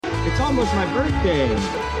almost my birthday.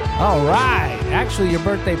 All right. Actually, your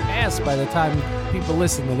birthday passed by the time people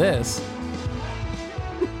listen to this.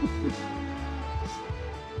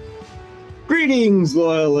 Greetings,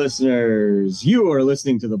 loyal listeners. You are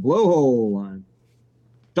listening to The Blowhole on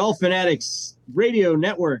Dolphin Addicts Radio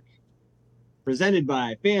Network, presented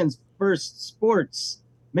by Fans First Sports.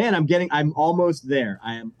 Man, I'm almost there.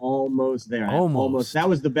 I am almost there. Almost. That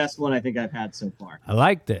was the best one I think I've had so far. I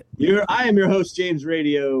liked it. I am your host, James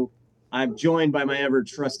Radio. I'm joined by my ever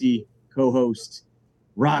trusty co-host,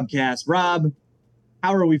 Rob Cass. Rob,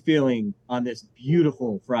 how are we feeling on this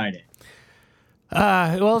beautiful Friday?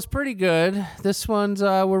 Well, it's pretty good. This one's,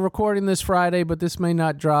 we're recording this Friday, but this may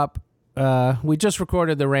not drop. We just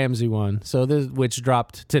recorded the Ramsey one, which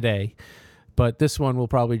dropped today. But this one will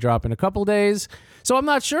probably drop in a couple days. So I'm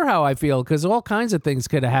not sure how I feel because all kinds of things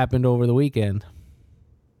could have happened over the weekend.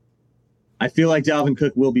 I feel like Dalvin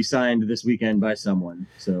Cook will be signed this weekend by someone.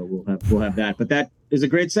 So we'll have that. But that is a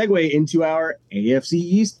great segue into our AFC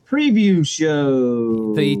East preview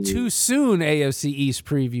show. The too soon AFC East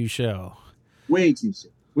preview show. Way too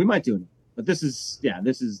soon. We might do it. But this is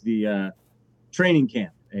the training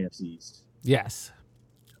camp AFC East. Yes.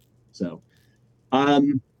 So,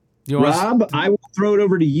 Rob, I will throw it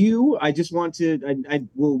over to you. I just want to,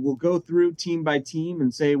 we'll go through team by team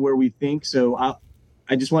and say where we think. So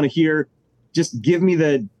I just want to hear, just give me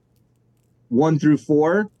the 1 through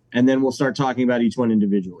 4, and then we'll start talking about each one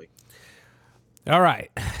individually. All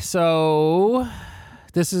right. So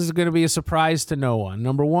this is going to be a surprise to no one.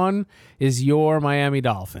 Number 1 is your Miami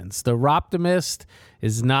Dolphins. The Roptimist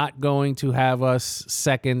is not going to have us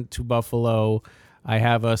second to Buffalo. I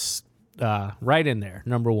have us right in there,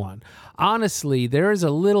 number 1. Honestly, there is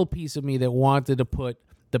a little piece of me that wanted to put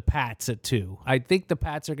the Pats at 2. I think the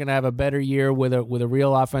Pats are going to have a better year with a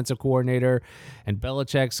real offensive coordinator, and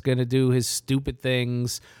Belichick's going to do his stupid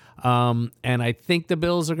things. And I think the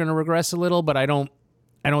Bills are going to regress a little, but I don't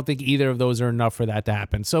think either of those are enough for that to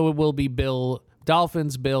happen. So it will be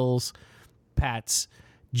Dolphins, Bills, Pats,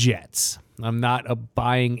 Jets. I'm not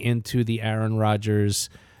buying into the Aaron Rodgers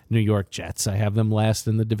New York Jets. I have them last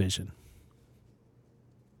in the division.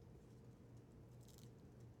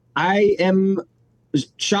 I am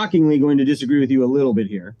shockingly going to disagree with you a little bit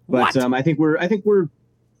here, but I think we're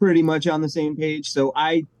pretty much on the same page. So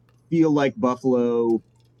I feel like Buffalo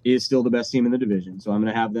is still the best team in the division, so I'm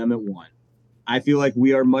going to have them at 1. I feel like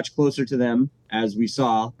we are much closer to them as we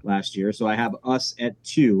saw last year, so I have us at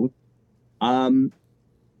 2.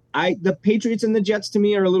 The Patriots and the Jets to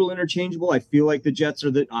me are a little interchangeable. I feel like the Jets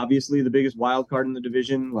are obviously the biggest wild card in the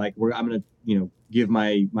division. Like I'm going to give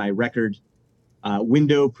my record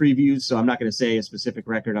window previews, so I'm not going to say a specific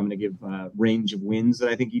record. I'm going to give range of wins that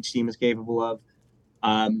I think each team is capable of.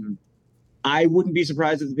 I wouldn't be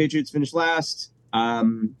surprised if the Patriots finish last.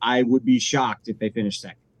 I would be shocked if they finish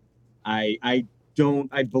second. I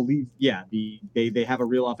believe, they have a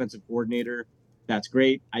real offensive coordinator. That's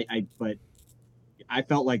great. But I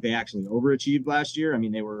felt like they actually overachieved last year. I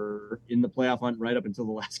mean, they were in the playoff hunt right up until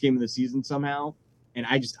the last game of the season somehow. And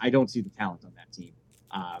I don't see the talent on that team.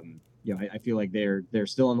 I feel like they're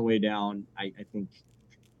still on the way down. I think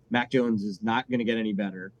Mac Jones is not going to get any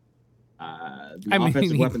better.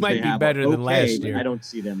 Offensive weapons might they be have better than last year. I don't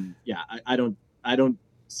see them. Yeah, I don't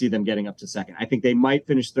see them getting up to second. I think they might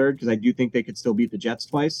finish third because I do think they could still beat the Jets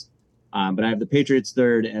twice. But I have the Patriots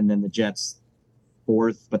third and then the Jets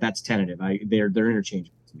fourth. But that's tentative. They're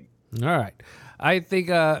interchangeable to me. All right, I think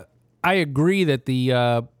I agree that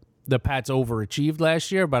the Pats overachieved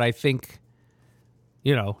last year, but I think,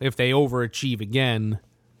 if they overachieve again,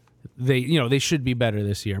 they should be better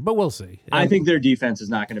this year. But we'll see. I think their defense is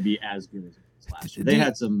not going to be as good as it was last year. They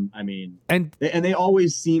had some, and they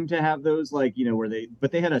always seem to have those where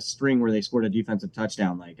they had a string where they scored a defensive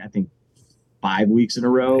touchdown, I think 5 weeks in a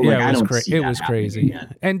row. Yeah, it was crazy.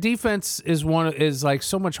 And defense is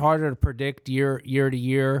so much harder to predict year to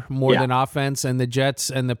year more than offense. And the Jets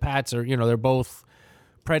and the Pats are, they're both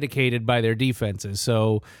predicated by their defenses.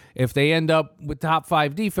 So if they end up with top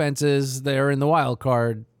 5 defenses, they're in the wild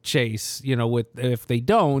card chase. If they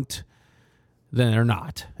don't, then they're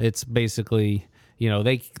not. It's basically,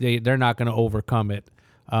 they're not going to overcome it.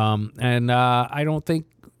 And I don't think,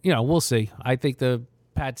 we'll see. I think the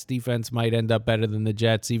Pats defense might end up better than the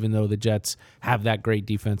Jets, even though the Jets have that great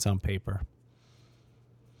defense on paper.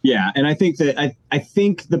 Yeah, and I think that I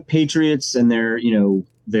think the Patriots and their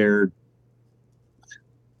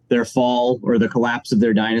fall or the collapse of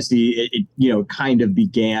their dynasty, it kind of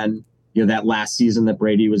began, that last season that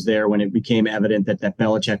Brady was there when it became evident that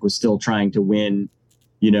Belichick was still trying to win,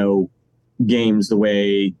 games the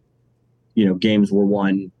way, games were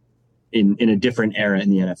won in a different era in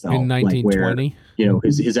the NFL, in like where 1920.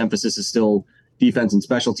 his emphasis is still defense and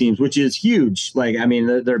special teams, which is huge. Like, I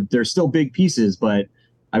mean, they're still big pieces, but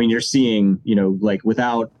I mean, you're seeing, like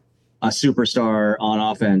without a superstar on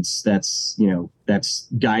offense that's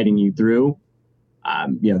guiding you through.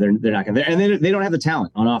 They're not going to, and they don't have the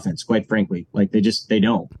talent on offense, quite frankly. Like they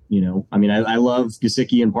don't. I mean, I love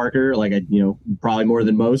Gesicki and Parker, like probably more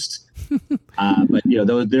than most. But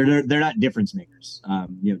they're not difference makers.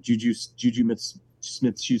 Juju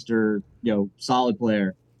Smith-Schuster, solid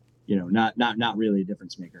player. Not really a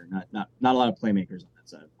difference maker. Not a lot of playmakers on that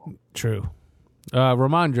side of the ball. True.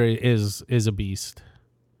 Ramondre is a beast.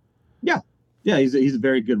 Yeah, he's a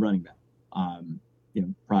very good running back.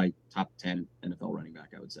 Probably top 10 NFL running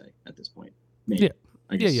back, I would say at this point. Maybe. Yeah,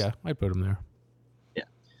 I guess. yeah, I put him there.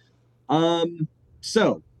 Yeah.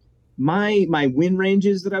 So my win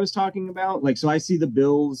ranges that I was talking about, like, so I see the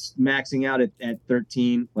Bills maxing out at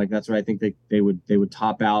 13. Like, that's where I think they would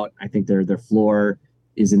top out. I think their floor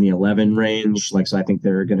is in the 11 range. Like, so I think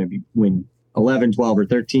they're going to win 11, 12, or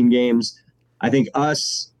 13 games. I think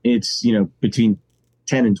us, it's between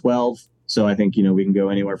 10 and 12. So I think we can go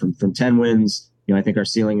anywhere from 10 wins. I think our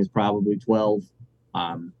ceiling is probably 12.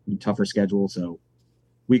 Tougher schedule, so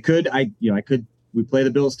we play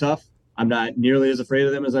the Bills tough. I'm not nearly as afraid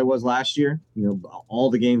of them as I was last year. All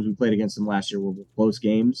the games we played against them last year were close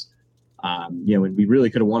games. And we really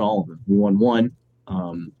could have won all of them. We won one.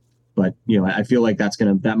 But I feel like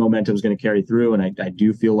that momentum is going to carry through, and I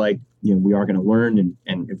do feel like we are going to learn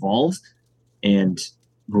and evolve and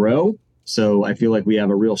grow. So I feel like we have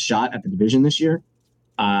a real shot at the division this year.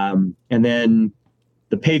 And then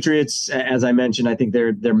the Patriots, as I mentioned, I think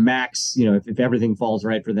their max, if everything falls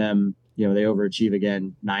right for them, they overachieve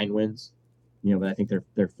again, 9 wins. But I think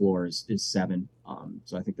their floor is 7.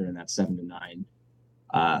 So I think they're in that 7 to 9.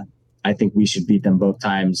 I think we should beat them both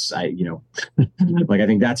times. I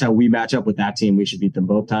think that's how we match up with that team. We should beat them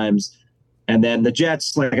both times. And then the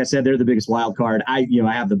Jets, like I said, they're the biggest wild card. I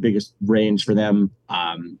have the biggest range for them.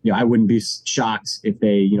 I wouldn't be shocked if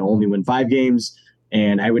they, only win 5 games.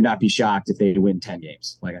 And I would not be shocked if they win 10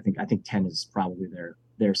 games. Like, I think 10 is probably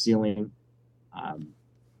their ceiling.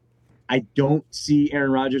 I don't see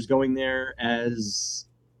Aaron Rodgers going there as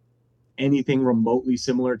anything remotely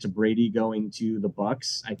similar to Brady going to the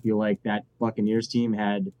Bucs. I feel like that Buccaneers team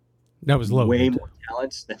had way more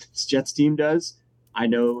talent than this Jets team does. I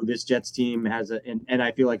know this Jets team has and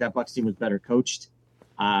I feel like that Bucs team was better coached.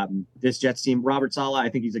 This Jets team, Robert Saleh, I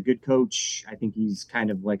think he's a good coach. I think he's kind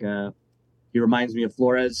of like he reminds me of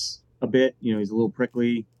Flores a bit. He's a little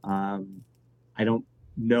prickly. I don't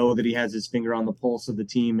know that he has his finger on the pulse of the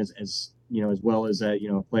team as well as a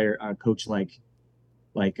coach like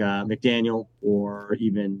McDaniel or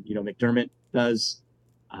even McDermott does.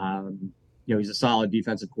 He's a solid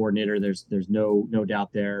defensive coordinator. There's no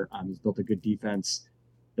doubt there. He's built a good defense.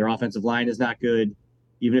 Their offensive line is not good.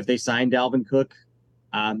 Even if they sign Dalvin Cook,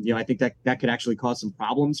 I think that could actually cause some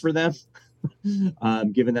problems for them.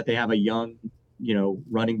 Given that they have a young,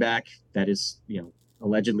 running back that is,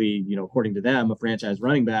 allegedly, according to them, a franchise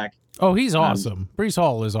running back. Oh, he's awesome. Breece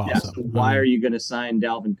Hall is awesome. Yeah, so why are you going to sign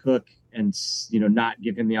Dalvin Cook and, not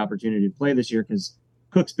give him the opportunity to play this year? Because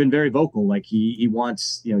Cook's been very vocal. Like he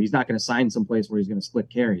wants, he's not going to sign someplace where he's going to split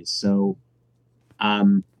carries. So, I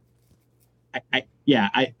don't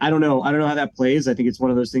know. I don't know how that plays. I think it's one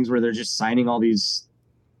of those things where they're just signing all these,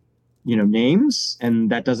 names, and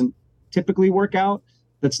that doesn't typically work out.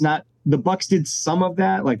 That's not, the Bucs did some of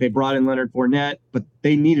that. Like, they brought in Leonard Fournette, but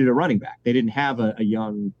they needed a running back. They didn't have a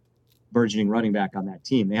young burgeoning running back on that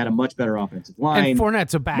team. They had a much better offensive line. And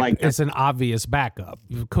Fournette's it's an obvious backup.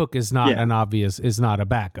 Cook is not is not a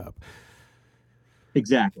backup.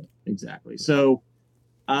 Exactly. So,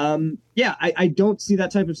 I don't see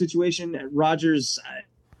that type of situation. Rodgers,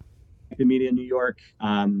 the media in New York,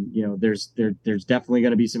 there's definitely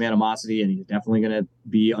going to be some animosity, and he's definitely going to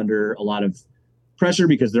be under a lot of pressure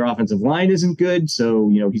because their offensive line isn't good. So,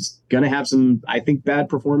 he's going to have some, I think, bad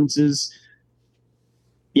performances.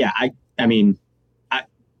 Yeah, I mean,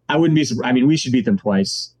 I wouldn't be surprised. I mean, we should beat them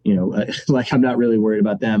twice. Like, I'm not really worried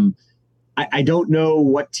about them. I don't know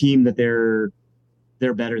what team that they're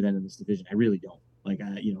better than in this division. I really don't. Like,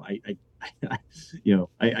 I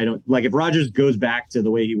don't, like, if Rodgers goes back to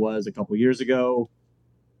the way he was a couple years ago,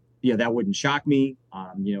 that wouldn't shock me.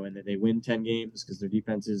 And that they win 10 games because their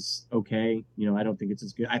defense is okay. I don't think it's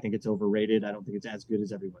as good. I think it's overrated. I don't think it's as good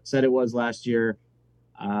as everyone said it was last year.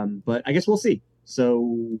 But I guess we'll see.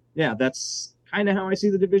 So, that's kind of how I see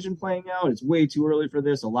the division playing out. It's way too early for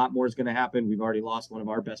this. A lot more is going to happen. We've already lost one of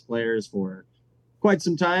our best players for quite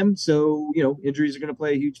some time. So, injuries are going to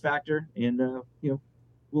play a huge factor. And,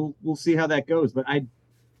 we'll see how that goes. But I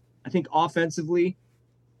think offensively,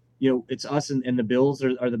 it's us and the Bills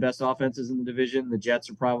are the best offenses in the division. The Jets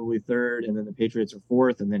are probably third, and then the Patriots are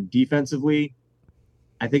fourth. And then defensively,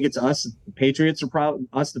 I think it's us. The Patriots are probably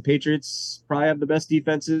us. The Patriots probably have the best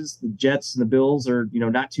defenses. The Jets and the Bills are,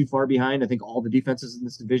 not too far behind. I think all the defenses in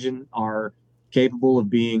this division are capable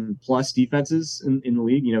of being plus defenses in the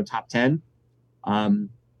league, top 10.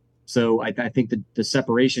 So I think the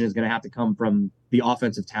separation is going to have to come from the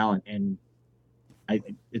offensive talent, and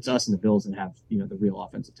it's us and the Bills that have, the real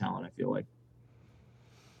offensive talent, I feel like.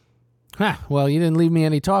 Well, you didn't leave me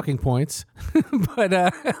any talking points, but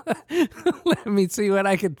let me see what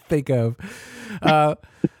I could think of.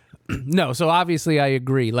 No, so obviously I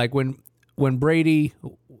agree. Like when Brady,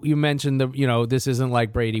 you mentioned this isn't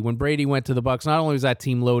like Brady. When Brady went to the Bucs, not only was that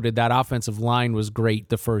team loaded, that offensive line was great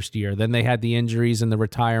the first year. Then they had the injuries and the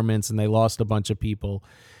retirements, and they lost a bunch of people,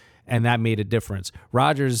 and that made a difference.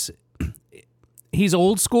 Rodgers, he's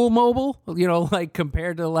old school mobile, like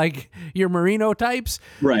compared to like your Marino types.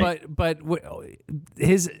 Right. But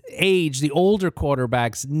his age, the older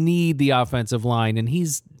quarterbacks need the offensive line, and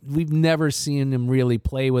we've never seen him really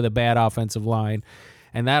play with a bad offensive line.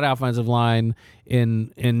 And that offensive line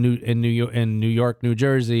in New York, New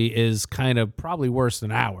Jersey is kind of probably worse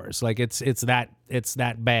than ours. Like it's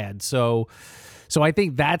that bad. So I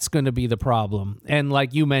think that's going to be the problem. And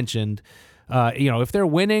like you mentioned, if they're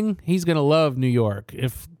winning, he's going to love New York.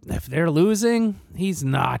 If they're losing, he's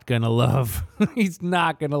not going to love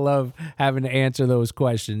having to answer those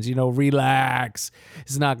questions. Relax.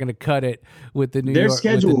 He's not going to cut it with the New York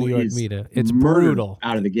media. It's brutal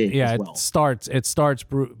out of the gate. Yeah, as well. It starts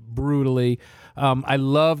brutally. I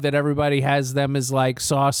love that everybody has them as like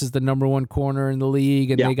Sauce is the number one corner in the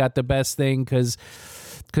league, and they got the best thing because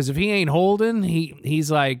if he ain't holding,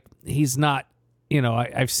 he's not.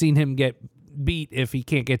 I've seen him get beat if he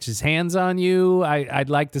can't get his hands on you. I'd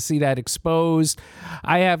like to see that exposed.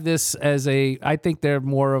 I have this as I think they're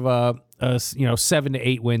more of a 7 to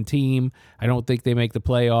 8 win team. I don't think they make the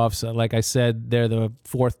playoffs. Like I said, they're the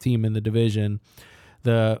fourth team in the division.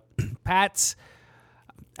 The Pats,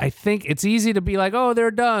 I think it's easy to be like, oh,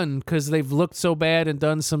 they're done because they've looked so bad and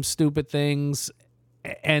done some stupid things.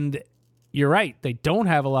 And you're right. They don't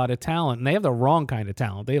have a lot of talent, and they have the wrong kind of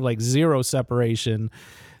talent. They have like zero separation.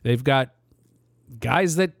 They've got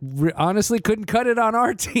guys that honestly couldn't cut it on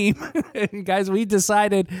our team. Guys, we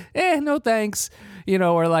decided, no thanks.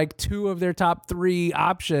 Or like 2 of their top 3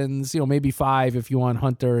 options. Maybe 5 if you want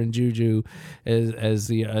Hunter and Juju as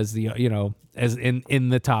in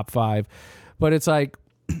the top 5. But it's like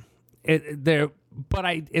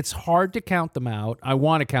it's hard to count them out. I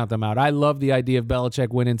want to count them out. I love the idea of Belichick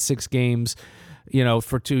winning 6 games,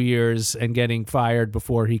 for 2 years and getting fired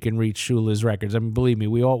before he can reach Shula's records. I mean, believe me,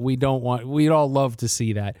 we'd all love to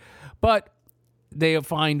see that. But they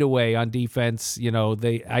find a way on defense.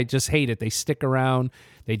 I just hate it. They stick around.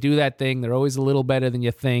 They do that thing. They're always a little better than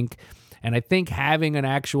you think. And I think having an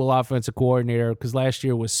actual offensive coordinator, because last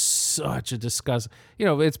year was such a disgust.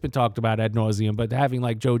 It's been talked about ad nauseum, but having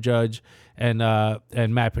like Joe Judge and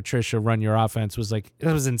Matt Patricia run your offense was like,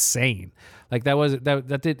 that was insane. Like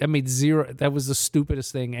that made zero. That was the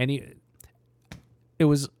stupidest thing.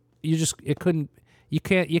 You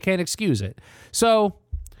can't excuse it. So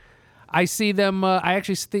I see them. I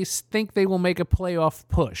actually think they will make a playoff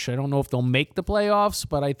push. I don't know if they'll make the playoffs,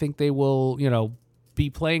 but I think they will. Be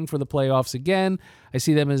playing for the playoffs again. I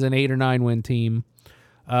see them as an 8 or 9 win team.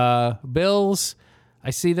 Bills,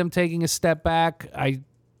 I see them taking a step back.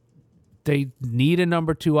 They need a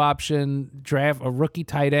number 2 option. Draft a rookie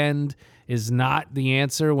tight end is not the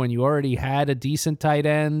answer when you already had a decent tight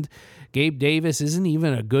end. Gabe Davis isn't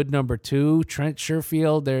even a good number 2. Trent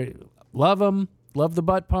Sherfield, they love him. Love the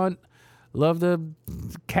butt punt. Love the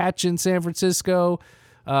catch in San Francisco.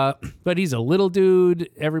 But he's a little dude.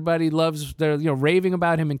 Everybody loves, they're raving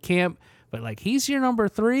about him in camp. But like, he's your number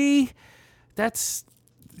 3. That's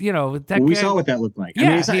we saw what that looked like.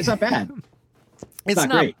 Yeah, I mean, it's not bad. It's not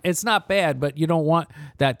great. It's not bad, but you don't want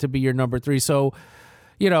that to be your number 3. So,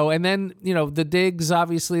 and then the Diggs,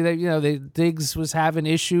 obviously Diggs was having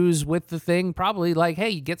issues with the thing. Probably like,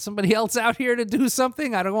 hey, get somebody else out here to do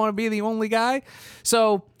something. I don't want to be the only guy.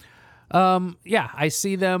 So. I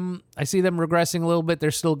see them regressing a little bit.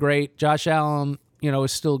 They're still great. Josh Allen,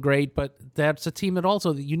 is still great, but that's a team that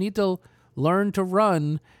also you need to learn to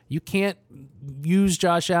run. You can't use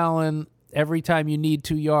Josh Allen every time you need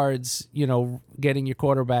 2 yards, getting your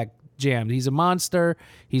quarterback jammed. He's a monster.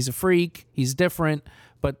 He's a freak. He's different,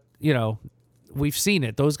 but we've seen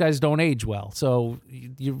it. Those guys don't age well. So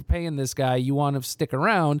you're paying this guy. You want to stick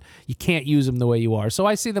around. You can't use him the way you are. So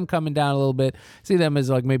I see them coming down a little bit. See them as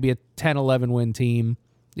like maybe a 10, 11 win team.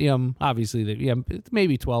 Obviously,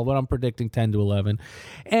 maybe 12, but I'm predicting 10 to 11.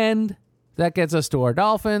 And that gets us to our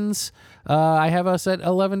Dolphins. I have us at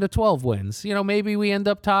 11 to 12 wins. Maybe we end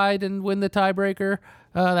up tied and win the tiebreaker.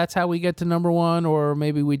 That's how we get to number one, or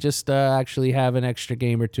maybe we just actually have an extra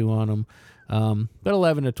game or two on them. But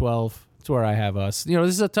 11 to 12, that's where I have us. This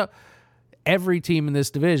is a tough. Every team in this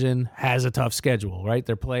division has a tough schedule, right?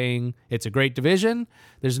 They're playing. It's a great division.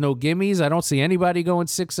 There's no gimmies. I don't see anybody going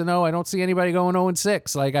 6-0. I don't see anybody going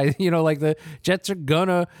 0-6. Like the Jets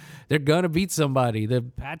they're gonna beat somebody. The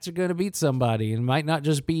Pats are gonna beat somebody, and might not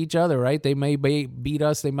just beat each other, right? They may beat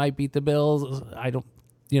us. They might beat the Bills.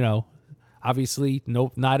 Obviously,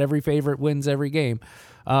 no, not every favorite wins every game.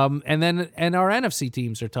 And our NFC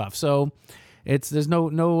teams are tough. So there's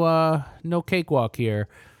no cakewalk here.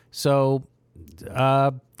 So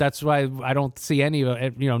that's why I don't see any of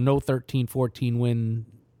it. No 13-14 win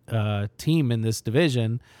team in this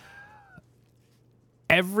division.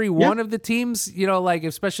 Every one of the teams,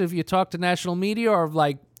 especially if you talk to national media, are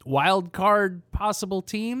like wild card possible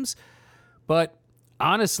teams. But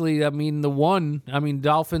honestly,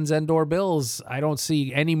 Dolphins and/or Bills, I don't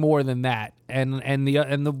see any more than that. And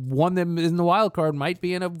the one that in the wild card might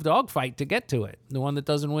be in a dogfight to get to it. The one that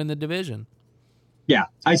doesn't win the division. Yeah,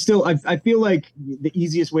 I feel like the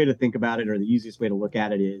easiest way to think about it, or the easiest way to look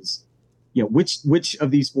at it, is, which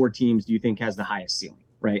of these four teams do you think has the highest ceiling,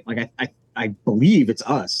 right? Like I believe it's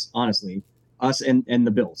us, honestly, us and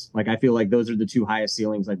the Bills. Like I feel like those are the two highest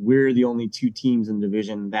ceilings. Like we're the only two teams in the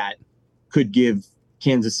division that could give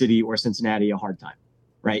Kansas City or Cincinnati a hard time,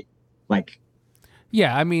 right? Like,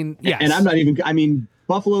 yeah, yes. And I'm not even.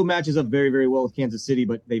 Buffalo matches up very, very well with Kansas City,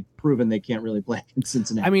 but they've proven they can't really play against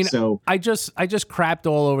Cincinnati. So I just crapped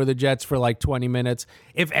all over the Jets for like 20 minutes.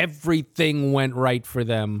 If everything went right for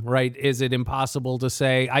them, right, is it impossible to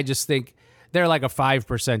say? I just think they're like a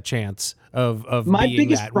 5% chance of my being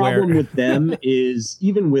biggest that. Problem with them is,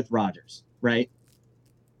 even with Rodgers, right?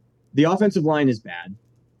 The offensive line is bad.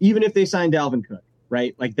 Even if they sign Dalvin Cook,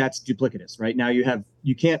 right? Like that's duplicitous, right? Now you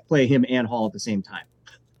can't play him and Hall at the same time,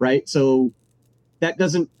 right? So that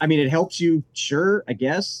doesn't, it helps you, sure, I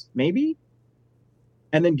guess, maybe.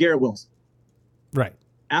 And then Garrett Wilson. Right.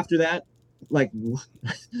 After that, like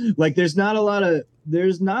there's not a lot of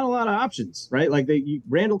options, right? Like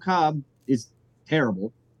Randall Cobb is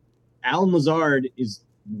terrible. Alan Lazard is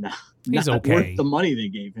not okay. Worth the money they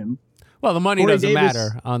gave him. Well, the money Corey doesn't Davis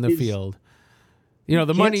matter on the field. The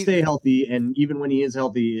can't money stay healthy, and even when he is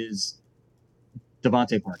healthy, is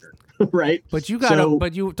Devontae Parker. Right, but you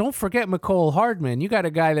don't forget McCole Hardman. You got a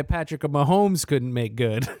guy that Patrick Mahomes couldn't make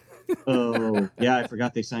good. Oh yeah, I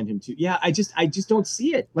forgot they signed him too. Yeah, I just don't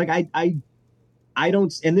see it. Like I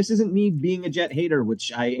don't, and this isn't me being a Jet hater,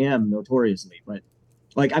 which I am notoriously, but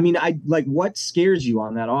what scares you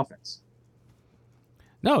on that offense?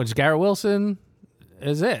 No, it's Garrett Wilson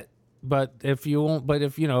is it. But if you won't,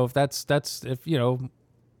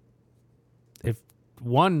 if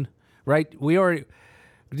one, right, we already.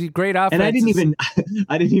 Great offense. And I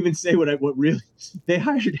didn't even say what really they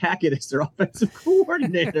hired Hackett as their offensive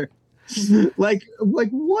coordinator. like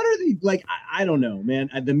what are they like? I don't know, man.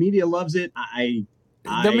 The media loves it.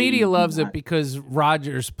 The media loves it because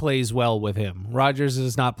Rodgers plays well with him. Rodgers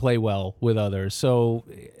does not play well with others. So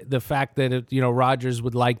the fact that Rodgers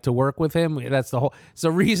would like to work with him, it's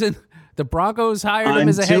the reason. The Broncos hired him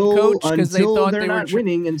as a head coach because they thought they're they not were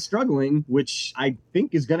winning and struggling, which I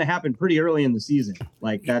think is going to happen pretty early in the season.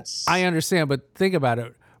 Like that's. I understand, but think about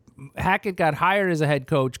it. Hackett got hired as a head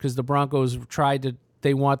coach because the Broncos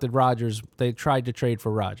they wanted Rodgers. They tried to trade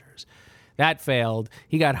for Rodgers. That failed.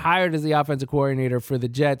 He got hired as the offensive coordinator for the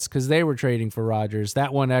Jets because they were trading for Rodgers.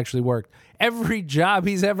 That one actually worked. Every job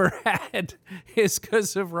he's ever had is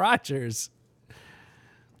because of Rodgers.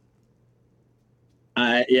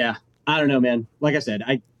 Yeah. I don't know, man. Like I said,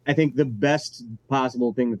 I think the best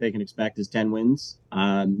possible thing that they can expect is 10 wins,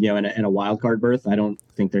 and a wild card berth. I don't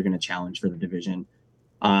think they're going to challenge for the division.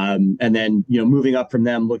 And then, moving up from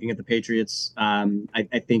them, looking at the Patriots,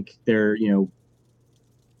 I think they're,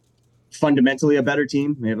 fundamentally a better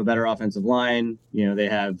team. They have a better offensive line. They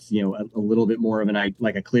have, a little bit more of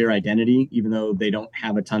a clear identity, even though they don't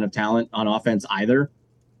have a ton of talent on offense either.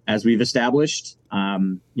 As we've established,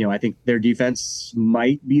 I think their defense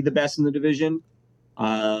might be the best in the division.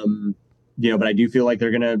 But I do feel like they're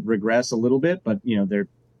going to regress a little bit. But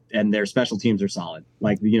their special teams are solid.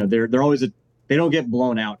 Like they're always they don't get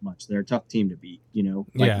blown out much. They're a tough team to beat.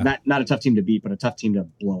 Not a tough team to beat, but a tough team to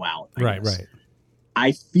blow out. I guess. Right.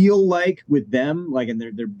 I feel like with them, like, and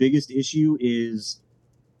their biggest issue is,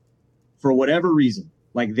 for whatever reason,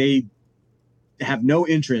 like they have no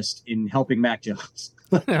interest in helping Mac Jones.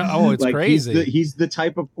 Oh, it's like crazy. He's the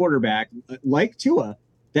type of quarterback like Tua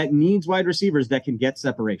that needs wide receivers that can get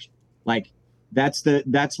separation. Like that's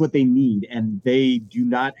what they need, and they do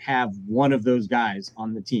not have one of those guys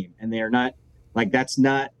on the team, and they are not like that's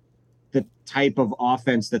not the type of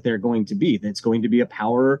offense that they're going to be. That's going to be a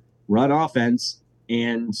power run offense,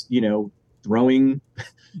 and throwing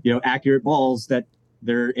accurate balls that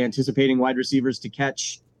they're anticipating wide receivers to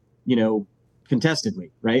catch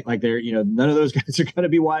contestedly, right? Like none of those guys are going to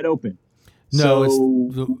be wide open. No,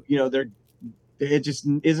 so it just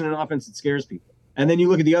isn't an offense that scares people. And then you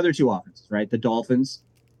look at the other two offenses, right? The Dolphins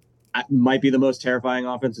might be the most terrifying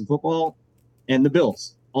offense in football, and the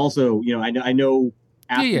Bills also. I know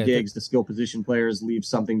after Diggs, the skill position players leave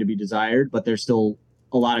something to be desired, but there's still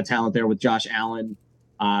a lot of talent there with Josh Allen.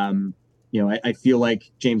 I feel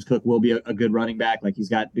like James Cook will be a good running back. Like he's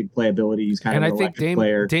got big playability. He's kind of an electric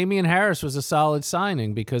player. Damian Harris was a solid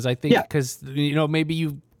signing because I think maybe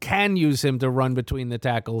you can use him to run between the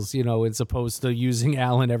tackles, as opposed to using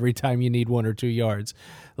Allen every time you need 1 or 2 yards.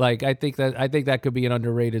 Like I think that could be an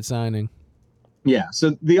underrated signing. Yeah.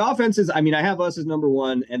 So the offenses, I have us as number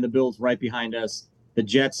 1 and the Bills right behind us, the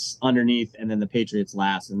Jets underneath, and then the Patriots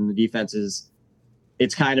last. And the defenses,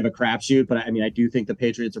 it's kind of a crapshoot, but I do think the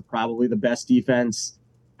Patriots are probably the best defense.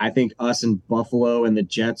 I think us and Buffalo and the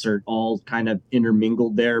Jets are all kind of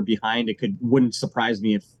intermingled there behind. Wouldn't surprise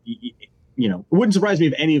me if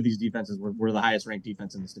any of these defenses were the highest ranked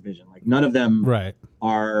defense in this division. Like none of them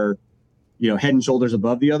are, head and shoulders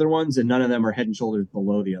above the other ones, and none of them are head and shoulders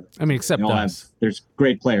below the other. Except us. There's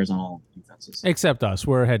great players on all defenses. Except us.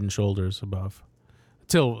 We're head and shoulders above.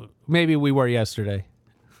 Till maybe we were yesterday.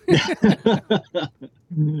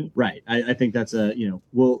 Right. I think that's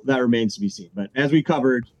that remains to be seen. But as we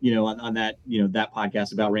covered, on that, that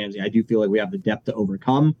podcast about Ramsey, I do feel like we have the depth to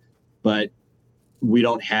overcome, but we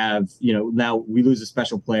don't have, now we lose a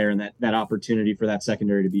special player, and that opportunity for that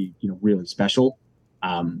secondary to be, really special.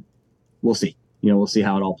 We'll see. We'll see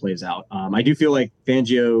how it all plays out. I do feel like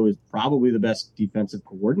Fangio is probably the best defensive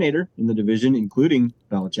coordinator in the division, including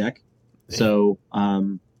Belichick. So,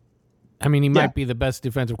 he might be the best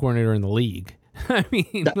defensive coordinator in the league. Well,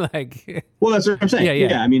 that's what I'm saying.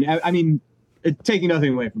 Yeah. Taking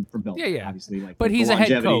nothing away from Belichick, obviously. But he's a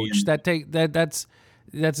head coach.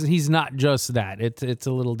 That's he's not just that. It's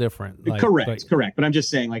a little different. Correct. But I'm just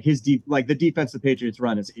saying, like the defense the Patriots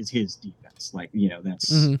run is his defense. Like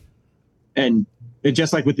that's, and it,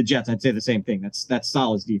 just like with the Jets, I'd say the same thing. That's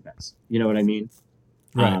solid defense. You know what I mean?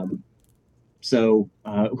 Right. So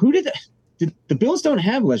who did the Bills don't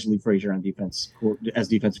have Leslie Frazier on defense as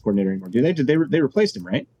defensive coordinator anymore, do they? They replaced him,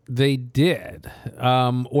 right? They did,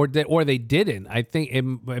 or they didn't. I think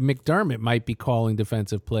McDermott might be calling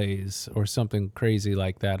defensive plays or something crazy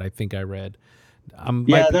like that. I think I read.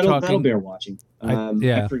 That'll bear watching. I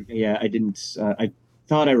didn't. I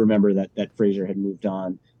thought I remember that Frazier had moved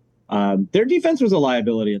on. Their defense was a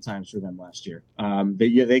liability at times for them last year.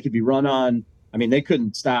 They could be run on. They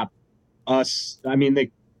couldn't stop us.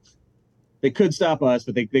 They could stop us,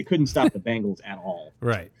 but they couldn't stop the Bengals at all.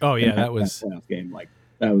 Right. Oh yeah, that was that playoff game. Like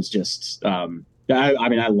that was just. I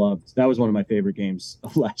loved that was one of my favorite games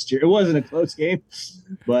of last year. It wasn't a close game,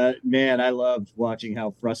 but man, I loved watching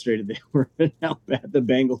how frustrated they were and how bad the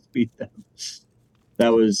Bengals beat them.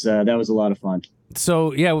 That was a lot of fun.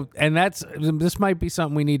 So yeah, and this might be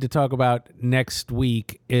something we need to talk about next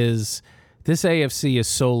week. Is this AFC is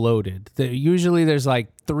so loaded. Usually there's like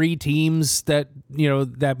 3 teams that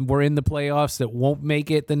were in the playoffs that won't make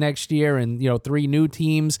it the next year, and 3 new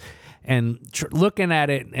teams, and looking at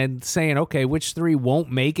it and saying, okay, which 3 won't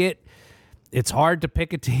make it? It's hard to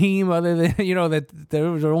pick a team other than that there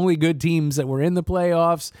were only good teams that were in the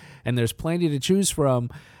playoffs, and there's plenty to choose from.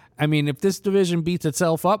 If this division beats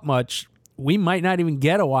itself up much, we might not even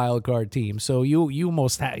get a wild card team. So you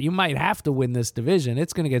might have to win this division.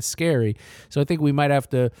 It's going to get scary. So I think we might have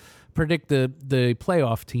to predict the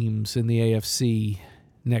playoff teams in the AFC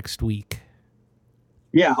next week.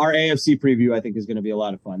 Yeah, our AFC preview I think is going to be a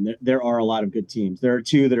lot of fun. There are a lot of good teams. There are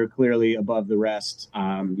 2 that are clearly above the rest.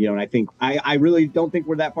 And I think I really don't think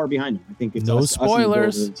we're that far behind them. I think it's no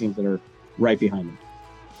spoilers. Us and the teams that are right behind them.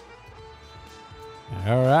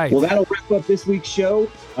 All right. Well, that'll wrap up this week's show.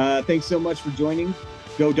 Thanks so much for joining.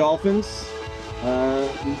 Go Dolphins.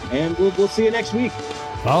 And we'll see you next week.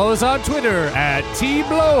 Follow us on Twitter at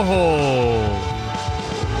 @TBlowhole.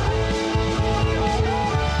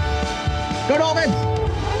 Go Dolphins!